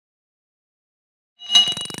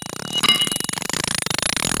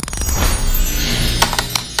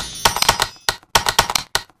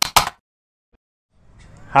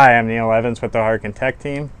Hi, I'm Neil Evans with the Harken Tech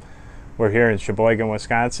team. We're here in 𝙍𝙬𝙙𝙀,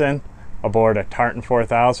 Wisconsin, aboard a Tartan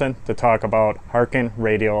 4000 to talk about Harken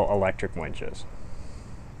Radial electric winches.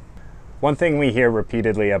 One thing we hear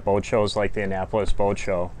repeatedly at boat shows like the Annapolis Boat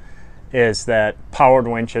Show is that powered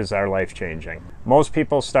winches are life-changing. Most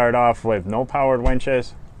people start off with no powered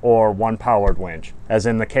winches or one powered winch, as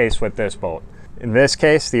in the case with this boat. In this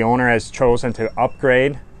case, the owner has chosen to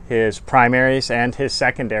upgrade his primaries and his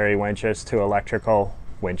secondary winches to electrical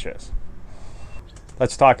winches.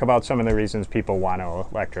 Let's talk about some of the reasons people want to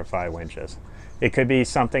electrify winches. It could be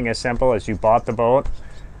something as simple as you bought the boat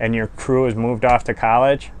and your crew has moved off to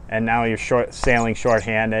college and now you're sailing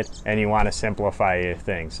short-handed and you want to simplify your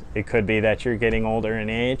things. It could be that you're getting older in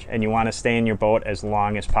age and you want to stay in your boat as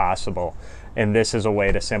long as possible, and this is a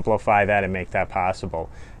way to simplify that and make that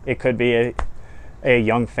possible. It could be a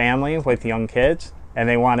young family with young kids and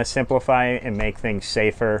they want to simplify and make things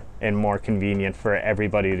safer and more convenient for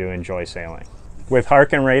everybody to enjoy sailing. With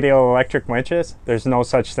Harken Radial electric winches, there's no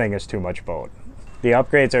such thing as too much boat. The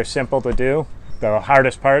upgrades are simple to do. The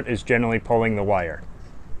hardest part is generally pulling the wire.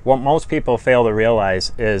 What most people fail to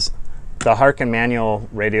realize is the Harken manual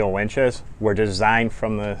radial winches were designed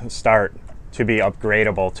from the start to be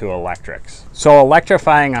upgradable to electrics. So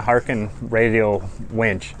electrifying a Harken radial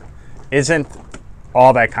winch isn't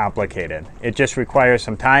all that complicated. It just requires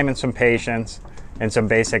some time and some patience and some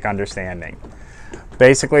basic understanding.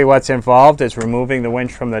 Basically what's involved is removing the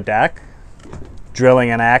winch from the deck, drilling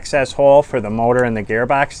an access hole for the motor and the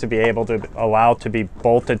gearbox to be able to allow to be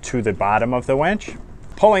bolted to the bottom of the winch.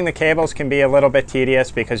 Pulling the cables can be a little bit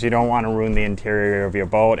tedious because you don't want to ruin the interior of your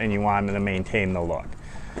boat and you want to maintain the look.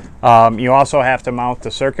 You also have to mount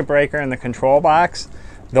the circuit breaker and the control box.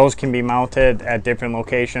 Those can be mounted at different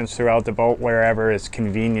locations throughout the boat wherever is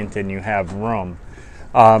convenient and you have room.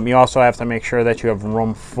 You also have to make sure that you have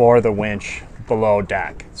room for the winch below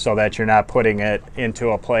deck so that you're not putting it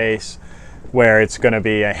into a place where it's going to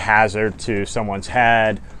be a hazard to someone's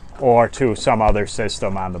head or to some other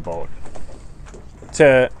system on the boat.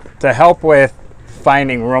 To help with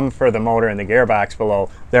finding room for the motor and the gearbox below,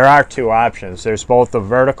 there are two options. There's both the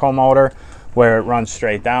vertical motor where it runs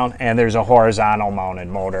straight down, and there's a horizontal mounted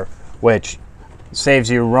motor which saves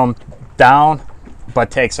you room down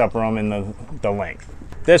but takes up room in the length.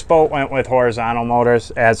 This boat went with horizontal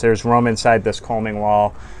motors as there's room inside this combing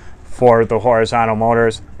wall for the horizontal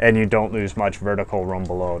motors and you don't lose much vertical room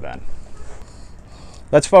below then.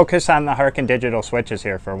 Let's focus on the Harken digital switches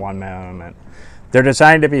here for one moment. They're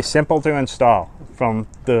designed to be simple to install, from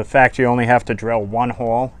the fact you only have to drill one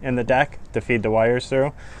hole in the deck to feed the wires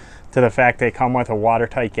through, to the fact they come with a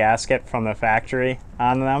watertight gasket from the factory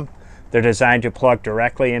on them. They're designed to plug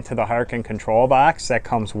directly into the Harken control box that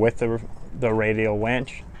comes with the radial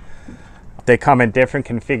winch. They come in different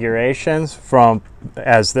configurations, from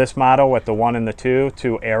as this model with the 1 and the 2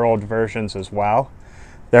 to arrowed versions as well.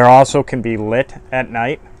 They also can be lit at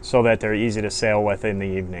night so that they're easy to sail with in the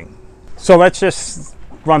evening. So let's just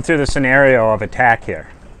run through the scenario of a tack here.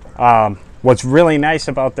 What's really nice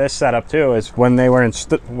about this setup too is when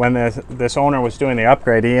this owner was doing the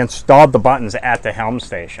upgrade, he installed the buttons at the helm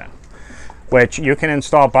station, which you can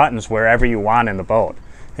install buttons wherever you want in the boat.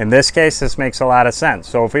 In this case, this makes a lot of sense.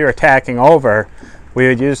 So if we were tacking over, we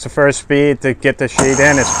would use the first speed to get the sheet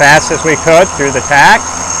in as fast as we could through the tack.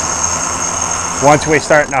 Once we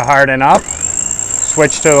start to harden up,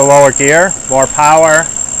 switch to the lower gear, more power,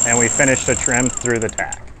 and we finish the trim through the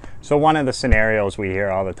tack. So one of the scenarios we hear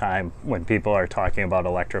all the time when people are talking about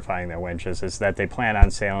electrifying their winches is that they plan on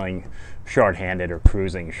sailing short-handed or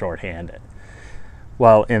cruising short-handed.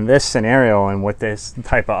 Well, in this scenario and with this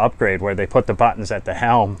type of upgrade where they put the buttons at the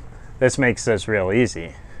helm, this makes this real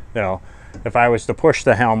easy. You know, if I was to push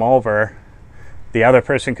the helm over, the other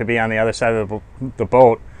person could be on the other side of the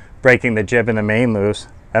boat breaking the jib and the main loose,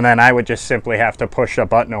 and then I would just simply have to push a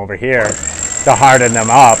button over here to harden them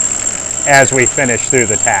up as we finish through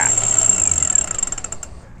the tack.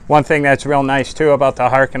 One thing that's real nice too about the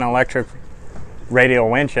Harken electric radial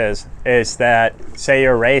winches is that, say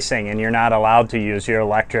you're racing and you're not allowed to use your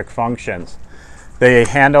electric functions, the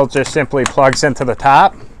handle just simply plugs into the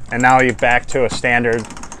top and now you're back to a standard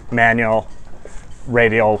manual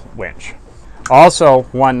radial winch. Also,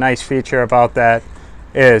 one nice feature about that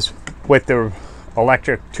is with the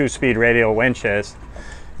electric 2-speed radial winches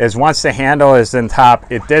is once the handle is in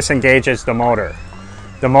top, it disengages the motor.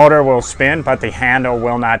 The motor will spin, but the handle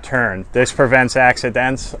will not turn. This prevents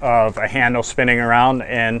accidents of a handle spinning around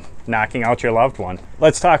and knocking out your loved one.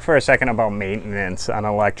 Let's talk for a second about maintenance on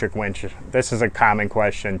an electric winch. This is a common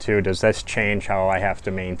question too. Does this change how I have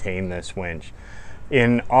to maintain this winch?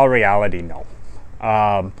 In all reality, no.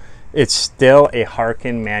 it's still a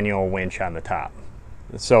Harken manual winch on the top.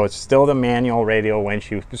 So it's still the manual radial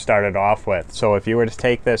winch you started off with. So if you were to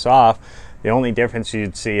take this off, the only difference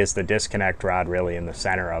you'd see is the disconnect rod really in the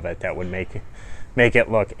center of it that would make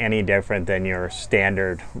it look any different than your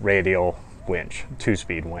standard radial winch,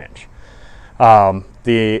 2-speed winch.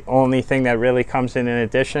 The only thing that really comes in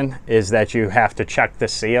addition is that you have to check the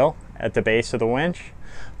seal at the base of the winch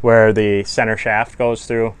where the center shaft goes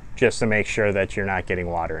through, just to make sure that you're not getting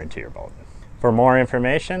water into your boat. For more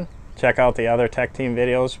information, check out the other tech team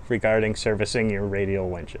videos regarding servicing your radial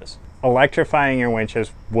winches. Electrifying your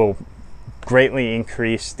winches will greatly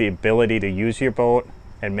increase the ability to use your boat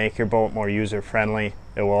and make your boat more user-friendly.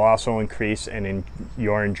 It will also increase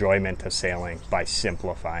your enjoyment to sailing by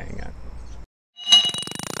simplifying it.